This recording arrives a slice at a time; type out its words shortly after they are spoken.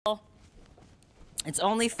It's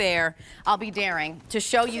only fair, I'll be daring, to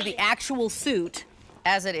show you the actual suit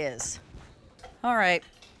as it is. All right.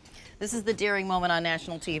 This is the daring moment on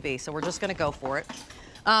national TV, so we're just going to go for it.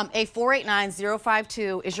 A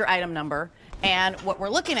 489052 is your item number. And what we're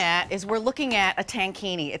looking at is we're looking at a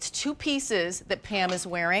tankini. It's two pieces that Pam is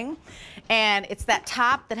wearing. And it's that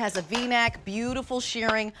top that has a V-neck, beautiful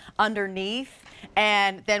shearing underneath.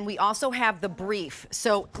 And then we also have the brief.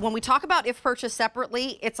 So when we talk about if purchased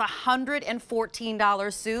separately, it's a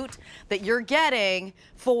 $114 suit that you're getting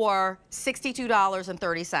for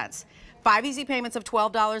 $62.30. 5 easy payments of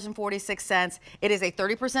 $12.46. It is a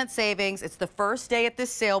 30% savings. It's the first day at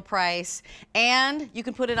this sale price, and you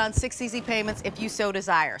can put it on 6 easy payments if you so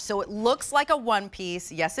desire. So it looks like a one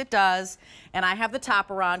piece. Yes, it does. And I have the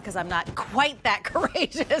topper on because I'm not quite that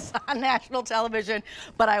courageous on national television,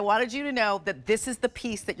 but I wanted you to know that this is the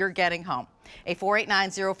piece that you're getting home. A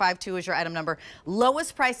 489052 is your item number.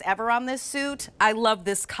 Lowest price ever on this suit. I love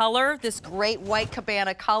this color, this great white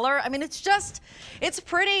cabana color. I mean, it's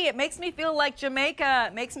pretty. It makes me feel like Jamaica.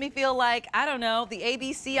 It makes me feel like, I don't know, the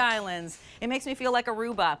ABC Islands. It makes me feel like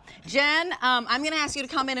Aruba. Jen, I'm going to ask you to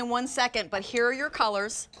come in 1 second, but here are your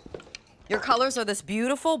colors. Your colors are this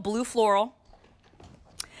beautiful blue floral.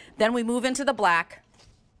 Then we move into the black.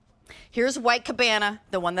 Here's white cabana,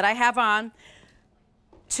 the one that I have on.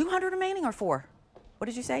 200 remaining or 4? What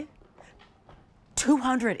did you say?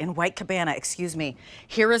 200 in white cabana, excuse me.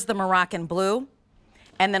 Here is the Moroccan blue.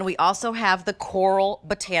 And then we also have the coral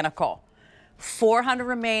botanical. 400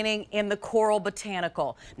 remaining in the coral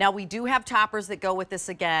botanical. Now we do have toppers that go with this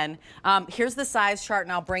again. Here's the size chart,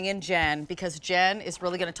 and I'll bring in Jen because Jen is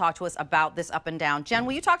really going to talk to us about this up and down. Jen,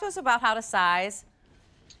 will you talk to us about how to size?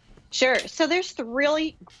 Sure. So there's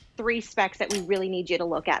really three specs that we really need you to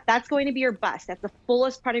look at. That's going to be your bust. That's the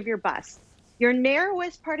fullest part of your bust, your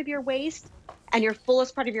narrowest part of your waist, and your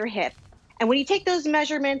fullest part of your hip. And when you take those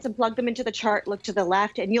measurements and plug them into the chart, look to the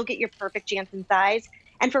left, and you'll get your perfect Jantzen size.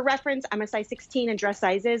 And for reference, I'm a size 16 in dress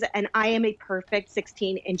sizes, and I am a perfect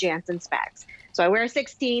 16 in Jantzen specs. So I wear a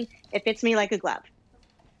 16. It fits me like a glove.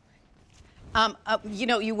 You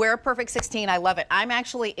know, you wear a perfect 16. I love it. I'm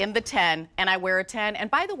actually in the 10, and I wear a 10.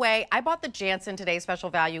 And by the way, I bought the Jantzen Today's Special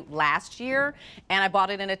Value last year, and I bought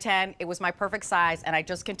it in a 10. It was my perfect size, and I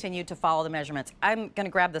just continued to follow the measurements. I'm going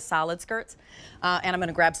to grab the solid skirts, and I'm going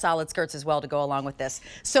to grab solid skirts as well to go along with this.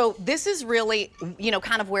 So this is really, you know,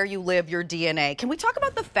 kind of where you live, your DNA. Can we talk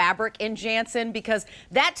about the fabric in Jantzen? Because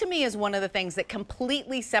that, to me, is one of the things that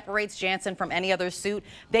completely separates Jantzen from any other suit.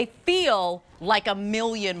 They feel like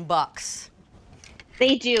 $1,000,000.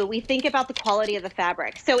 They do. We think about the quality of the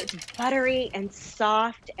fabric. So it's buttery and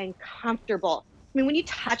soft and comfortable. I mean, when you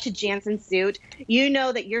touch a Jantzen suit, you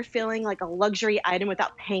know that you're feeling like a luxury item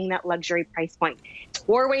without paying that luxury price point. It's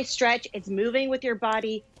four-way stretch. It's moving with your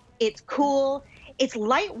body. It's cool. It's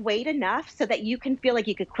lightweight enough so that you can feel like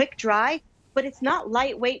you could quick dry, but it's not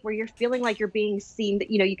lightweight where you're feeling like you're being seen,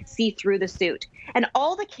 that, you know, you can see through the suit. And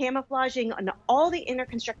all the camouflaging and all the inner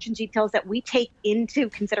construction details that we take into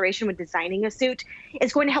consideration when designing a suit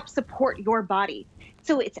is going to help support your body.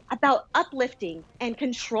 So it's about uplifting and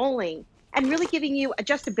controlling and really giving you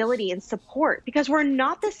adjustability and support, because we're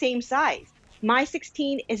not the same size. My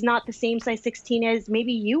 16 is not the same size 16 as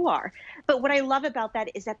maybe you are. But what I love about that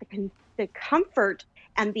is that the comfort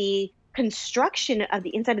and the construction of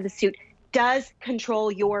the inside of the suit does control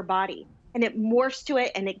your body, and it morphs to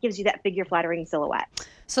it, and it gives you that figure flattering silhouette.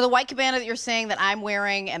 So the white cabana that you're saying that I'm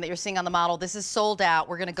wearing and that you're seeing on the model, this is sold out.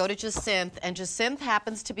 We're going to go to Jantzen, and Jantzen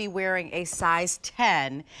happens to be wearing a size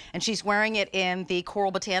 10, and she's wearing it in the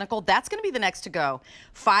coral botanical. That's going to be the next to go.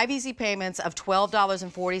 5 easy payments of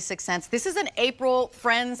 $12.46. This is an April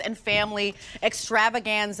friends and family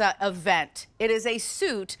extravaganza event. It is a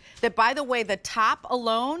suit that, by the way, the top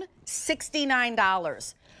alone,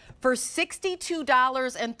 $69. For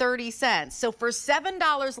 $62.30. So for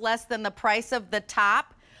 $7 less than the price of the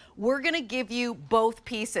top, we're going to give you both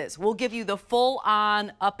pieces. We'll give you the full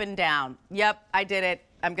on up and down. Yep, I did it.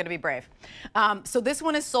 I'm going to be brave. So this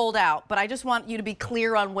one is sold out, but I just want you to be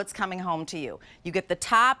clear on what's coming home to you. You get the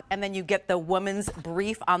top, and then you get the woman's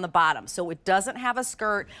brief on the bottom. So it doesn't have a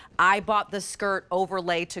skirt. I bought the skirt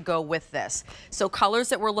overlay to go with this. So colors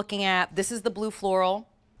that we're looking at, this is the blue floral.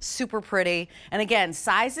 Super pretty. And again,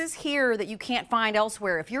 sizes here that you can't find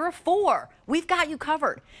elsewhere. If you're a 4, we've got you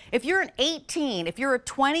covered. If you're an 18, if you're a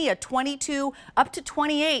 20, a 22, up to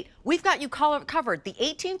 28, we've got you covered. The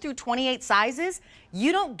 18 through 28 sizes,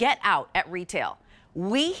 you don't get out at retail.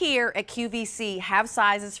 We here at QVC have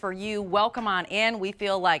sizes for you. Welcome on in. We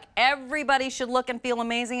feel like everybody should look and feel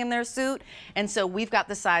amazing in their suit, and so we've got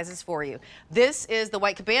the sizes for you. This is the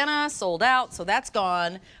white cabana, sold out, so that's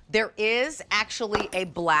gone. There is actually a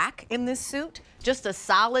black in this suit, just a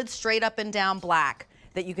solid straight up and down black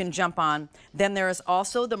that you can jump on. Then there is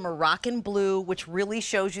also the Moroccan blue, which really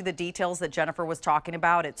shows you the details that Jennifer was talking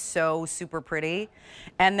about. It's so super pretty.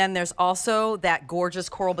 And then there's also that gorgeous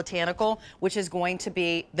coral botanical, which is going to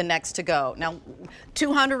be the next to go. Now,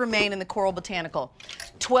 200 remain in the coral botanical.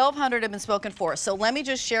 1,200 have been spoken for. So let me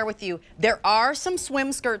just share with you, there are some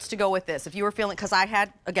swim skirts to go with this. If you were feeling, because I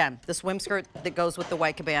had, again, the swim skirt that goes with the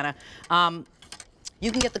white cabana.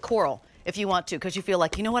 You can get the coral if you want to, because you feel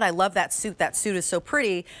like, you know what, I love that suit. That suit is so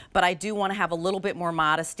pretty, but I do want to have a little bit more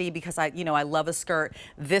modesty because I love a skirt.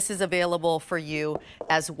 This is available for you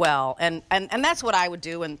as well. And that's what I would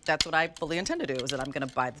do, and that's what I fully intend to do, is that I'm going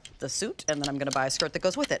to buy the suit and then I'm going to buy a skirt that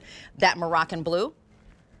goes with it. That Moroccan blue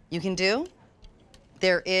you can do.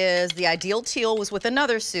 There is the ideal teal was with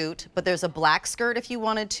another suit, but there's a black skirt if you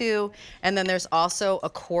wanted to, and then there's also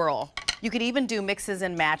a coral. You could even do mixes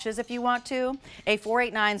and matches if you want to. A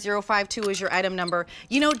 489052 is your item number.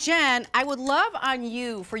 You know, Jen, I would love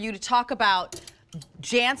for you to talk about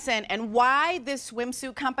Jantzen and why this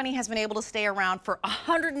swimsuit company has been able to stay around for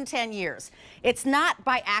 110 years. It's not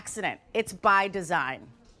by accident, it's by design.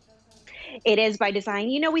 It is by design.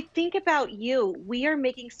 You know, we think about you. We are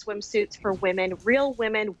making swimsuits for women, real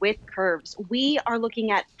women with curves. We are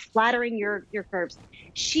looking at flattering your curves.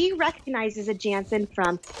 She recognizes a Jantzen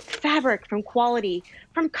from fabric, from quality,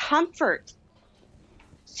 from comfort.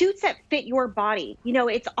 Suits that fit your body. You know,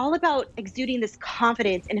 it's all about exuding this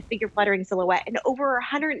confidence in a figure flattering silhouette. And over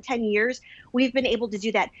 110 years, we've been able to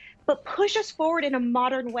do that. But push us forward in a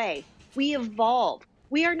modern way. We evolve.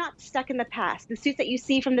 We are not stuck in the past. The suits that you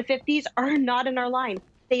see from the 50s are not in our line.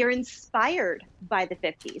 They are inspired by the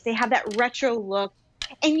 50s. They have that retro look.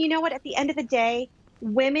 And you know what? At the end of the day,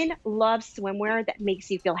 women love swimwear that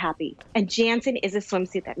makes you feel happy. And Jantzen is a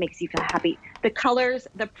swimsuit that makes you feel happy. The colors,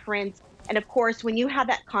 the prints, and of course, when you have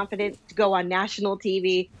that confidence to go on national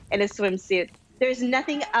TV in a swimsuit, there's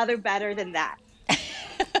nothing better than that.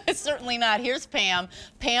 Certainly not. Here's Pam.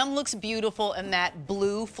 Pam looks beautiful in that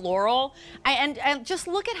blue floral. And just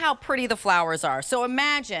look at how pretty the flowers are. So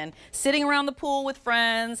imagine sitting around the pool with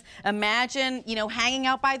friends. Imagine, you know, hanging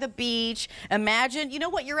out by the beach. Imagine, you know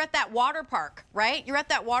what, you're at that water park, right? You're at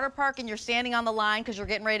that water park and you're standing on the line because you're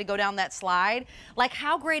getting ready to go down that slide. Like,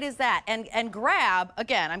 how great is that? And grab,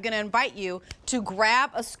 again, I'm going to invite you to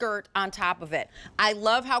grab a skirt on top of it. I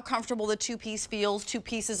love how comfortable the two-piece feels. Two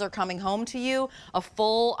pieces are coming home to you. A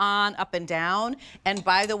full on up and down. And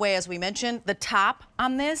by the way, as we mentioned, the top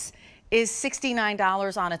on this is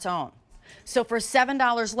 $69 on its own. So for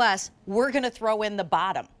 $7 less, we're going to throw in the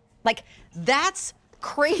bottom. Like, that's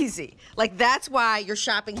crazy. Like, that's why you're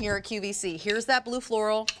shopping here at QVC. Here's that blue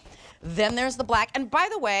floral. Then there's the black. And by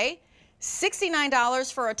the way,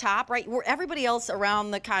 $69 for a top, right? Where everybody else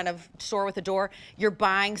around the kind of store with the door, you're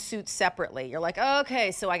buying suits separately. You're like,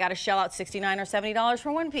 okay, so I got to shell out $69 or $70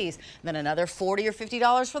 for one piece, then another $40 or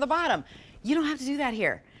 $50 for the bottom. You don't have to do that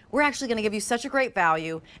here. We're actually going to give you such a great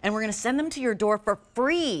value, and we're going to send them to your door for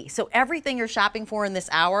free. So everything you're shopping for in this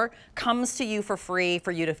hour comes to you for free,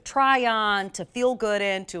 for you to try on, to feel good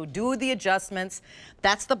in, to do the adjustments.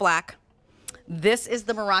 That's the black. This is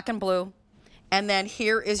the Moroccan blue. And then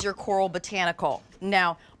here is your coral botanical.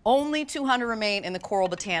 Now, only 200 remain in the coral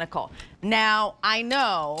botanical. Now, I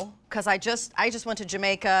know, because I just went to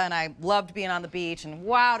Jamaica and I loved being on the beach, and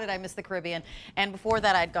wow, did I miss the Caribbean. And before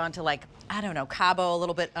that, I'd gone to, like, I don't know, Cabo a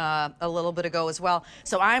little bit ago as well.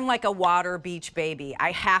 So I'm like a water beach baby.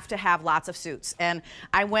 I have to have lots of suits. And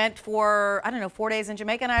I went for, I don't know, 4 days in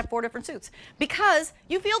Jamaica, and I had 4 different suits because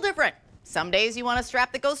you feel different. Some days you want a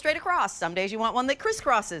strap that goes straight across. Some days you want one that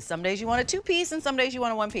crisscrosses. Some days you want a two-piece, and some days you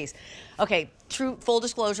want a one-piece. Okay, full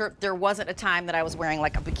disclosure, there wasn't a time that I was wearing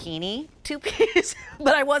like a bikini two-piece,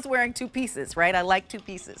 but I was wearing 2 pieces, right? I like 2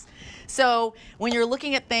 pieces. So when you're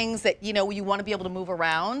looking at things that, you know, you want to be able to move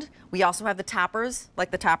around, we also have the toppers,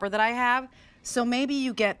 like the topper that I have. So maybe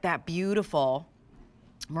you get that beautiful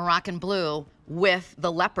Moroccan blue with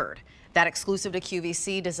the leopard, that exclusive to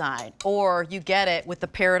QVC design, or you get it with the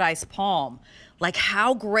Paradise Palm. Like,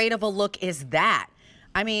 how great of a look is that?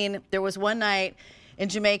 I mean, there was one night in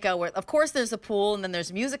Jamaica where, of course, there's a pool and then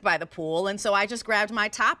there's music by the pool, and so I just grabbed my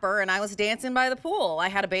topper and I was dancing by the pool. I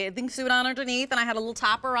had a bathing suit on underneath and I had a little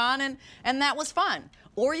topper on, and that was fun.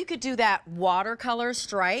 Or you could do that watercolor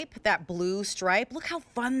stripe, that blue stripe. Look how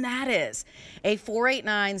fun that is. A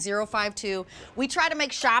 489052. We try to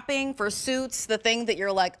make shopping for suits the thing that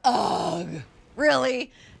you're like, ugh,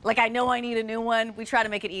 Really? Like, I know I need a new one. We try to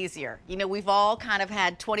make it easier. You know, we've all kind of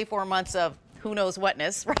had 24 months of who knows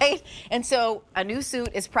whatness, right? And so a new suit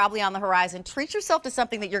is probably on the horizon. Treat yourself to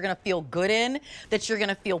something that you're gonna feel good in, that you're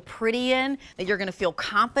gonna feel pretty in, that you're gonna feel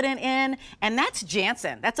confident in, and that's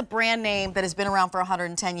Jantzen. That's a brand name that has been around for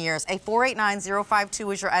 110 years. A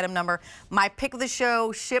 489052 is your item number. My pick of the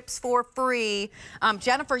show ships for free.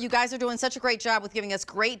 Jennifer, you guys are doing such a great job with giving us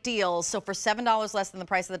great deals. So for $7 less than the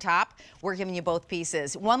price of the top, we're giving you both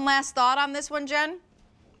pieces. One last thought on this one, Jen?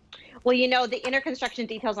 Well, you know, the inner construction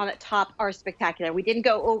details on the top are spectacular. We didn't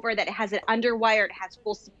go over that it has an underwire, it has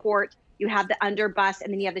full support, you have the underbust,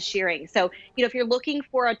 and then you have the shearing. So, you know, if you're looking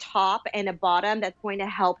for a top and a bottom that's going to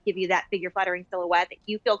help give you that figure flattering silhouette, that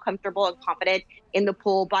you feel comfortable and confident in the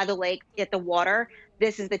pool, by the lake, at the water,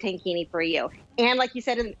 this is the Tankini for you. And like you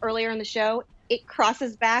said earlier in the show, it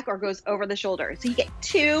crosses back or goes over the shoulder. So you get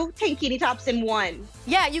two Tankini tops in one.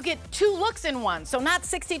 Yeah, you get two looks in one. So not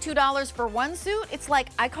 $62 for one suit. It's like,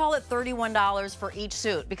 I call it $31 for each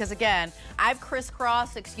suit. Because again, I've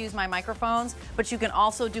crisscrossed, excuse my microphones, but you can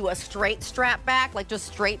also do a straight strap back, like just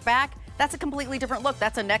straight back. That's a completely different look.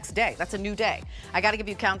 That's a next day. That's a new day. I got to give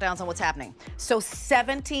you countdowns on what's happening. So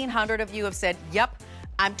 1,700 of you have said, yep,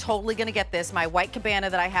 I'm totally going to get this. My white cabana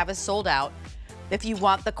that I have is sold out. If you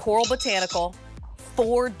want the Coral Botanical,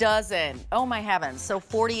 4 dozen. Oh my heavens. So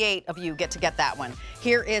 48 of you get to get that one.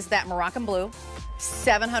 Here is that Moroccan blue,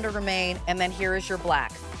 700 remain, and then here is your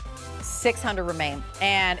black, 600 remain.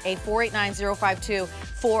 And a 489052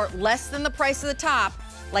 for less than the price of the top,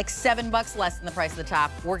 like $7 less than the price of the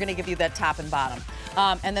top. We're gonna give you that top and bottom.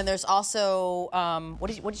 And then there's also, what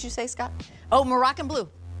did you say, Scott? Oh, Moroccan blue.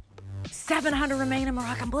 700 remain in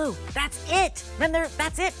Moroccan blue. That's it.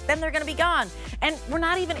 That's it. Then they're going to be gone. And we're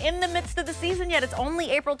not even in the midst of the season yet. It's only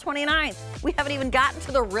April 29th. We haven't even gotten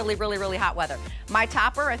to the really, really, really hot weather. My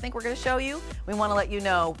topper, I think we're going to show you. We want to let you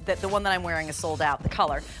know that the one that I'm wearing is sold out, the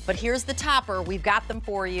color. But here's the topper. We've got them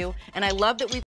for you. And I love that we've